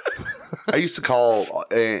 I used to call,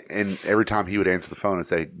 and every time he would answer the phone and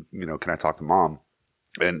say, can I talk to mom?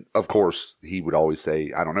 And of course, he would always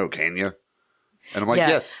say, I don't know, can you? And I'm like,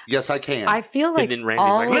 Yeah. yes, I can. I feel like And then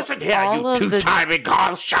Randy's like, "Listen here, you two-timing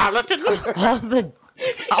God charlatan!"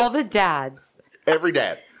 all the dads, Every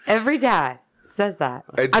dad. every dad says that.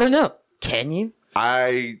 It's- I don't know. Can you?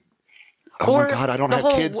 Oh Or my God, I don't the have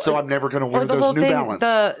whole- kids, so I'm never going to Or wear the those whole New thing.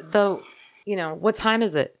 Balance. What time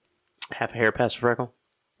is it? Half a hair past freckle.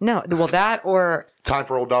 No, well that or Time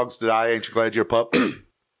for old dogs to die. Ain't you glad you're a pup?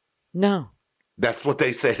 no, That's what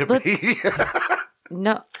they say to Let's- me.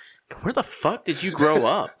 no. Where the fuck did you grow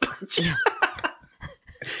up?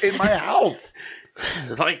 In my house.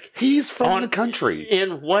 Like, He's from On- the country.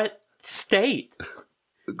 in what state?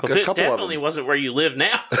 Because A it couple of definitely them. wasn't where you live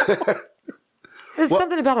now. There's Well-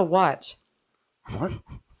 something about a watch. What?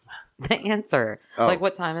 The answer. Oh. Like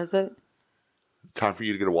what time is it? Time for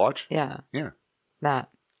you to get a watch? Yeah, Yeah. that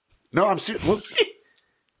No, I'm serious. Look,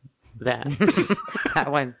 That.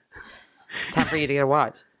 that one. Time for you to get a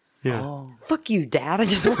watch. Yeah. Fuck you, Dad. I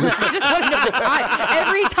just want to know the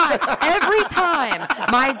time. Every time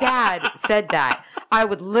my dad said that, I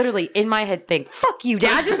would literally in my head think, "Fuck you,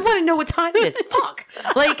 Dad. I just want to know what time it is." Fuck.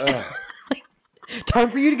 Like,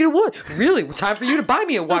 time for you to get a watch. Really? Time for you to buy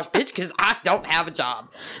me a watch, bitch, because I don't have a job.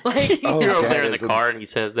 Like, Oh, You're over Dad there in the is car and he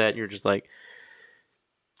says that, and you're just like,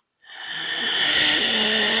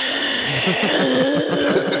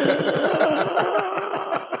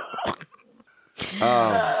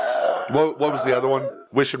 what was the other one?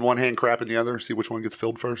 Wishing one hand, crap in the other. See which one gets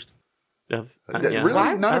filled first. yeah. Really?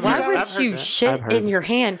 why, None of you why guys? would I've heard you that. shit I've heard in that. your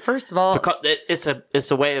hand? First of all, Because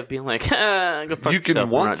it's a way of being like, go fuck You can yourself.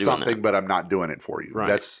 We're want not doing something, that. but I'm not doing it for you. Right.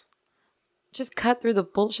 That's. just cut through the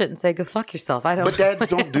bullshit and say, "Go fuck yourself." I don't. But dads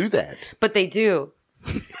don't do that. But they do.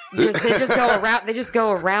 They just go around. They just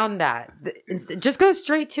go around that. Just go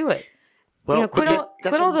straight to it. Well, quit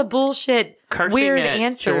all the bullshit, cursing weird at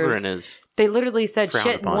answers. children is They literally said frowned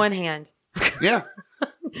shit in upon. one hand. Yeah.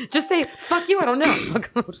 Just say, fuck you, I don't know.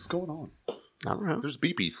 What is going on? I don't know. There's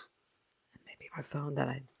beepies. Maybe my phone that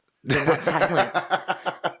I did not silence.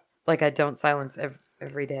 Like I don't silence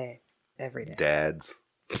every day. Every day. Dads.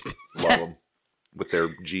 Love them. With their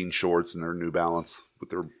jean shorts and their New Balance. With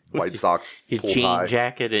their White Sox Your pulled jean high.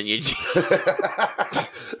 jacket and your jean.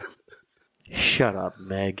 Shut up,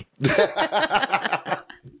 Meg.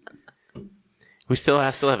 We still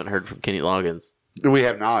haven't heard from Kenny Loggins. We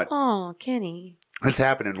have not. Oh, Kenny. It's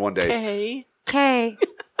happening one day. Hey. Kay.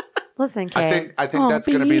 Listen, Kay. I think that's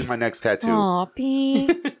going to be my next tattoo. Aw, P.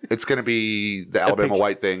 It's going to be the Alabama picture.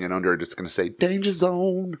 White thing, and under it, it's going to say Danger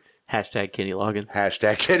Zone. Hashtag Kenny Loggins.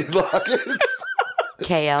 Hashtag Kenny Loggins.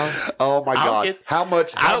 KL. Oh my I'll God! get- How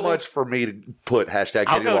much for me to put hashtag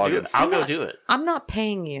Kenny Loggins? I'll go do it. I'm not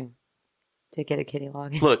paying you to get a Kitty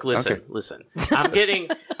login. Look, listen, Okay. listen.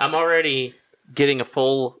 I'm already getting a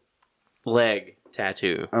full leg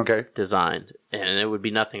tattoo Okay. designed, and it would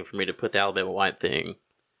be nothing for me to put the Alabama White thing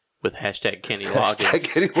with hashtag Kenny Loggins, Hashtag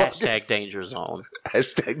Kenny Loggins. hashtag Danger Zone.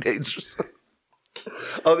 Hashtag Danger Zone.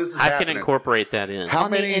 Oh, this is I happening. can incorporate that in. How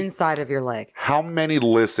On many? the inside of your leg. How many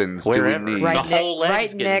listens Wherever. do we need? Right, The whole leg's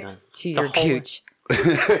right getting next done. to The your whole- gooch.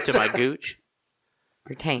 To my gooch.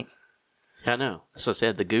 Your taint. I know. That's what I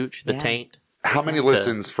said. The gooch, the Yeah. taint, How many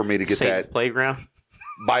listens for me to get Satan's that playground.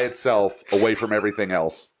 by itself away from everything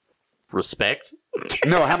else? Respect.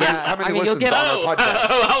 No, how many? Yeah, How many I mean, you'll listens get- on our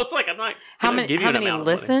podcast? I was like, I'm not. How gonna many give you how an many amount of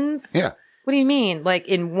money. listens? Yeah. What do you mean? Like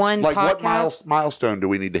in one Like what podcast? milestone do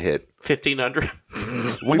we need to hit? 1,500.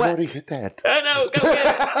 We've What? already hit that. I know. Go get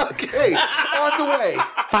it. Okay, on the way.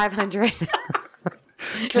 500.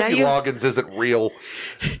 Kenny you- Loggins isn't real.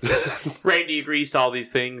 Randy agrees to all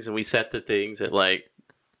these things, and we set the things at like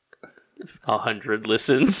 100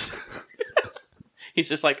 listens. He's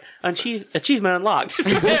just like, achievement unlocked.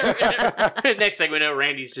 Next thing we know,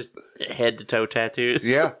 Randy's just head to toe tattoos.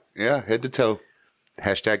 Yeah, head to toe.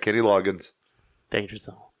 Hashtag Kenny Loggins. Danger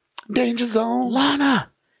Zone. Danger Zone. Lana!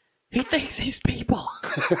 He thinks he's people.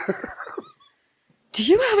 Do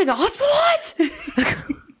you have an ocelot?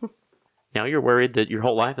 Now you're worried that your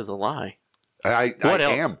whole life is a lie. I What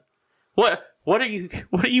else? am. What are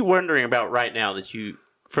you wondering about right now that you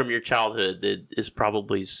from your childhood that is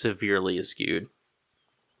probably severely askewed?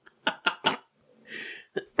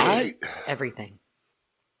 I Everything.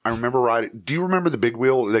 remember riding. Do you remember the big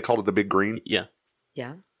wheel? They called it the Big Green. Yeah.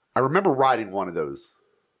 Yeah. I remember riding one of those.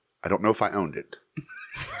 I don't know if I owned it.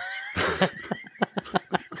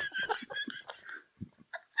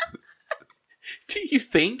 Do you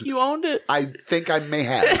think you owned it? I think I may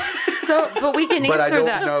have, So, but we can but I answer don't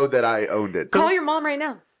that. know that I owned it. Call your mom right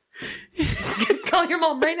now. Call your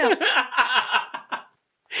mom right now.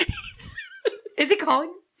 Is he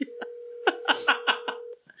calling?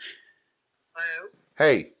 Hello?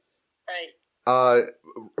 Hey, Hey.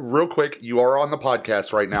 real quick, you are on the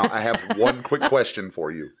podcast right now. I have one quick question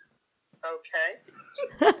for you.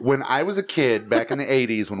 Okay. When I was a kid back in the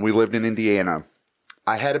 80s when we lived in Indiana,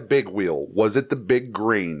 I had a big wheel. Was it the Big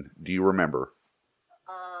Green? Do you remember?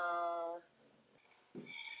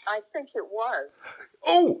 I think it was.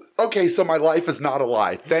 Oh, okay, so my life is not a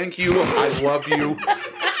lie. Thank you. I love you.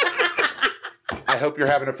 I hope you're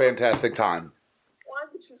having a fantastic time. Why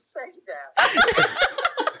would you say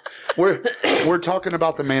that? We're talking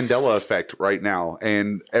about the Mandela effect right now,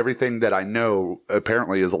 and everything that I know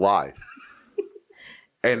apparently is a lie.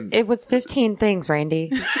 And It was 15 things, Randy.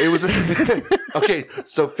 it was okay.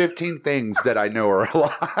 So 15 things that I know are a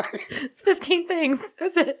lie. It's 15 things.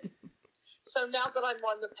 That's it. So now that I'm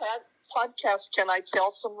on the podcast, can I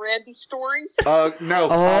tell some Randy stories? No, Oh,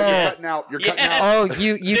 you're yes. cutting out. You're Yes. cutting out. Oh,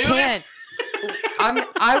 you Do it. can't.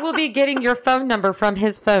 I will be getting your phone number from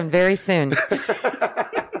his phone very soon. I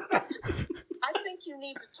think you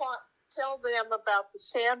need to tell them about the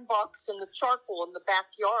sandbox and the charcoal in the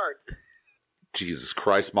backyard. Jesus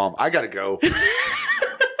Christ, Mom, I gotta go.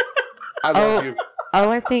 I love you. Oh,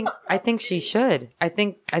 I think she should. I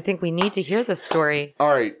think we need to hear this story. All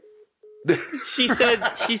right. She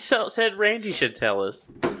said Randy should tell us.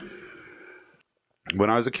 When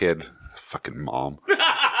I was a kid, fucking Mom.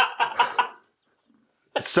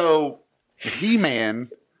 So,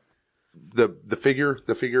 He-Man, the figure,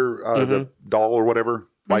 the doll or whatever,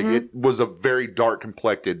 like it was a very dark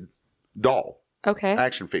complected doll, Okay.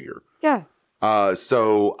 action figure. Yeah.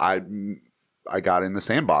 So I got in the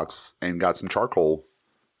sandbox and got some charcoal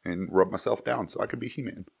and rubbed myself down so I could be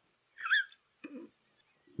He-Man.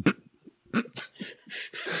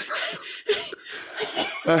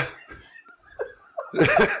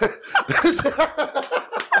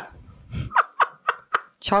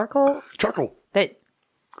 charcoal? Charcoal. That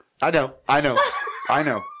I know.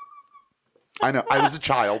 I was a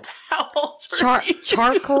child. How old are you?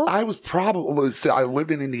 charcoal? I was probably. I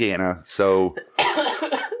lived in Indiana, so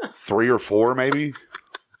 3 or 4 maybe.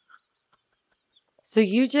 So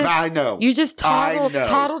you just I know. You just I know.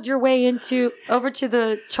 toddled your way over to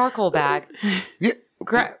the charcoal bag. Yeah.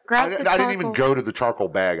 Grab I the didn't even charcoal. go to the charcoal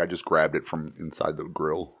bag. I just grabbed it from inside the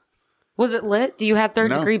grill. Was it lit? Do you have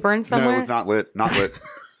third degree burn somewhere? No, it was not lit. Not lit.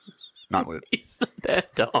 Not lit. He's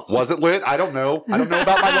that dumb. Was it lit? I don't know. I don't know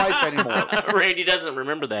about my life anymore. Randy doesn't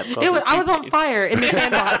remember that. because It was. it's I too was on painful. fire in the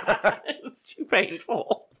sandbox, It's too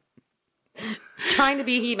painful. trying to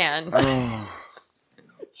be He-Man.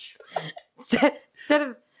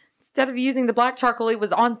 Instead of using the black charcoal, it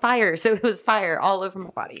was on fire. So it was fire all over my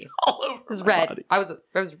body. All over It was my red. body. I was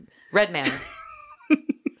Red Man,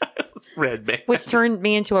 Red man. which turned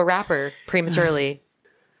me into a rapper prematurely.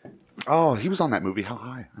 Oh, he was on that movie. How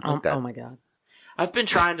high? I like that. Oh my god, I've been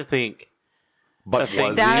trying to think. But of things,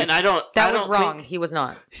 was That- he? and I don't. that I was don't wrong. think- He was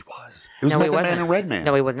not. He was. It was No, he Method Man wasn't. and Red Man.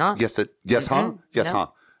 No, he was not. Yes, huh? Yes, No. huh?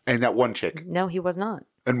 And that one chick. No, he was not.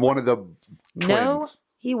 And one of the twins. No,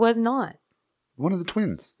 he was not. One of the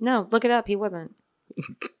twins. No, look it up. He wasn't.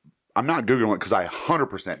 I'm not Googling it because I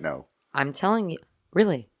 100% know. I'm telling you.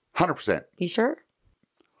 Really? 100%. You sure?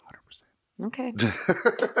 100%. Okay.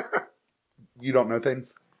 You don't know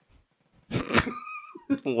things?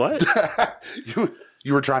 What?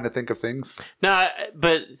 You were trying to think of things? No,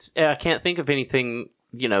 but I can't think of anything.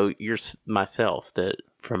 Myself that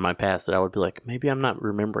from my past that I would be like, maybe I'm not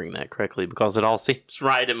remembering that correctly because it all seems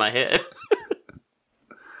right in my head.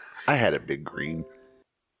 I had a big green.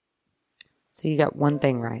 So you got one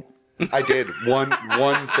thing right. I did one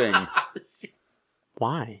thing.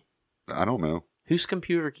 Why? I don't know. Whose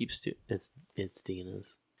computer keeps it's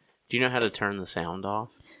Dina's. Do you know how to turn the sound off?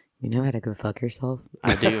 You know how to go fuck yourself?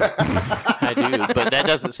 I do. I do, but that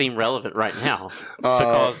doesn't seem relevant right now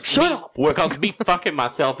because Shut up. Because me fucking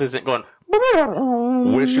myself isn't going.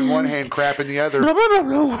 Wish in one hand, crap in the other.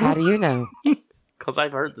 How do you know? Because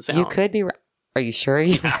I've heard the sound. You could be right. Are you sure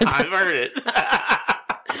you heard I've this? heard it.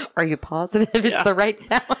 Are you positive it's Yeah. the right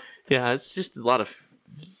sound? Yeah, it's just a lot of.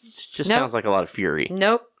 It just Nope. sounds like a lot of fury.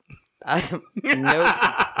 Nope. Nope.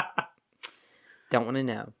 Don't want to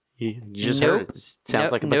know. You just Nope. heard it. It sounds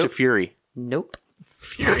Nope. like a bunch of Nope. fury. Nope.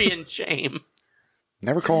 Fury and shame.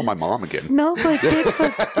 Never call my mom again. Smells like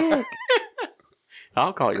Bigfoot's dick.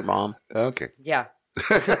 I'll call your mom. Okay. Yeah.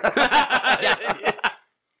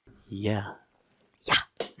 Yeah.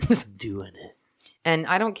 Doing it. And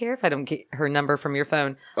I don't care if I don't get her number from your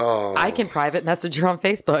phone. Oh. I can private message her on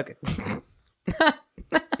Facebook.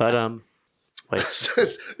 But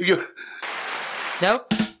wait. You-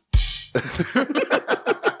 Nope.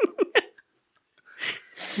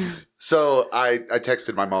 So I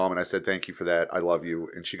texted my mom and I said, thank you for that. I love you.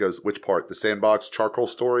 And she goes, which part? The sandbox charcoal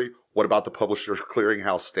story? What about the Publishers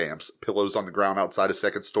Clearinghouse stamps? Pillows on the ground outside a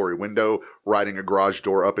second story window, riding a garage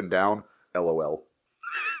door up and down? LOL.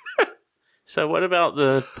 So what about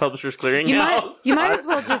the Publishers Clearinghouse? You might as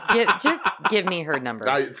well just give me her number.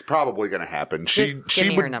 It's probably going to happen. Just give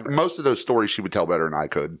me her number. Most of those stories she would tell better than I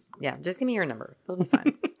could. Yeah, just give me your number. It'll be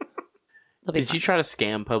fine. It'll be Did you try to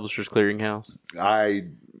scam Publishers Clearinghouse?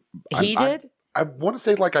 He did? I want to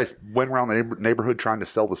say like I went around the neighborhood trying to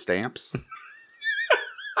sell the stamps.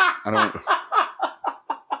 I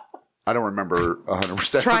don't remember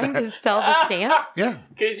 100%. Trying to sell the stamps? Yeah.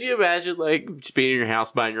 Could you imagine, like, just being in your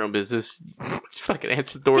house, buying your own business, just fucking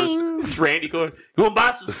answer the doors, Ding. it's Randy going, you want to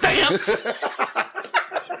buy some stamps?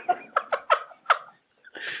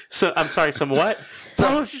 So, I'm sorry, some what?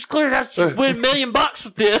 Publishers Clearinghouse, you win $1 million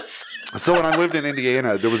with this. So when I lived in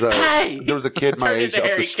Indiana, there was a kid my Turned age into up the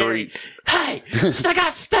Harry street. Carey. Hey, I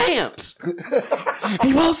got stamps.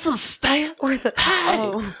 You want some stamps? Or the Hey,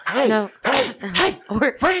 oh Hey, no. hey,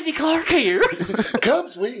 Or Randy Clark here.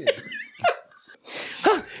 Cubs win.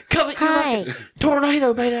 Coming Hi. like a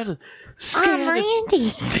tornado made out of skin and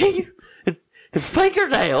teeth and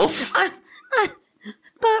fingernails.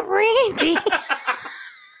 But Randy.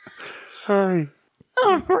 Hey.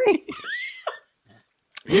 Oh, Randy.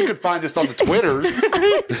 You could find us on the Twitters.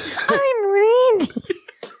 I'm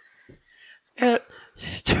Randy.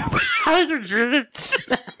 Stupid hydrogen.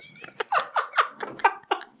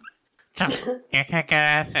 You can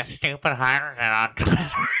get us a stupid hydrogen on Twitter.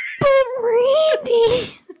 But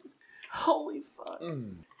Randy. Holy fuck.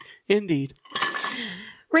 Indeed.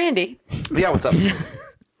 Randy, Yeah, what's up?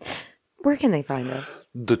 where can they find us?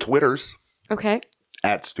 The Twitters Okay.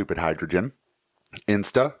 at Stupid Hydrogen.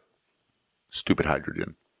 Insta, Stupid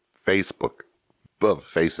Hydrogen. Facebook of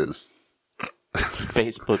Faces.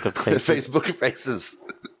 Facebook of Facebook. Facebook of Faces.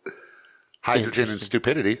 hydrogen and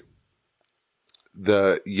stupidity.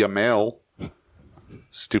 The Yamail,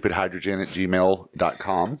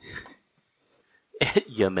 stupidhydrogen@gmail.com. At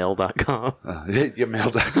yamail.com.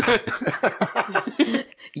 Yamail.com.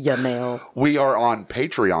 Yeah, mail. We are on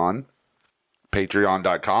Patreon,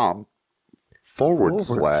 patreon.com//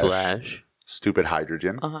 Stupid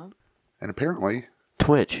Hydrogen. And apparently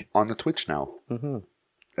Twitch. on the Twitch now. Do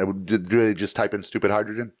they just type in Stupid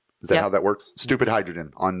Hydrogen? Is that Yep. how that works? Stupid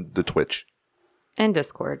Hydrogen on the Twitch. And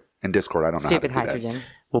Discord. And Discord, I don't know Stupid how to do Hydrogen.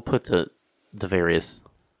 We'll put the various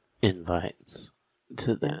invites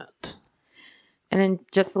to that. And in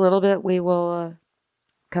just a little bit, we will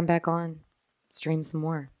come back on, stream some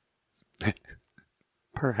more.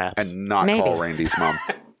 Perhaps. that. And not Maybe. call Randy's mom.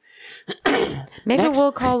 Maybe Next.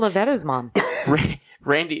 we'll call Lovetto's mom.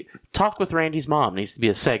 Randy, Talk with Randy's mom needs to be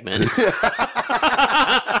a segment.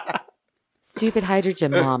 Stupid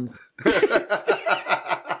Hydrogen moms.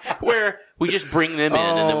 Where we just bring them in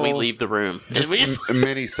and then we leave the room. Just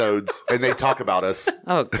mini-sodes. And they talk about us.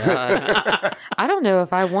 Oh, God. I don't know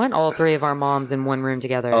if I want all three of our moms in one room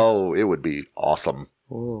together. Oh, it would be awesome.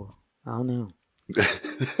 Ooh, I don't know. I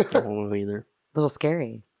don't know either. A little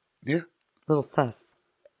scary. Yeah. A little sus.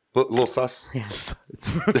 Little sus. Yeah.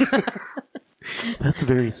 That's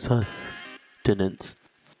very sus. Didn't.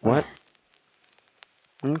 What?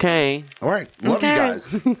 Okay. All right. Love Okay. you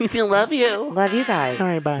guys. Love you. Love you guys. All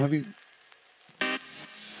right, bye. Love you.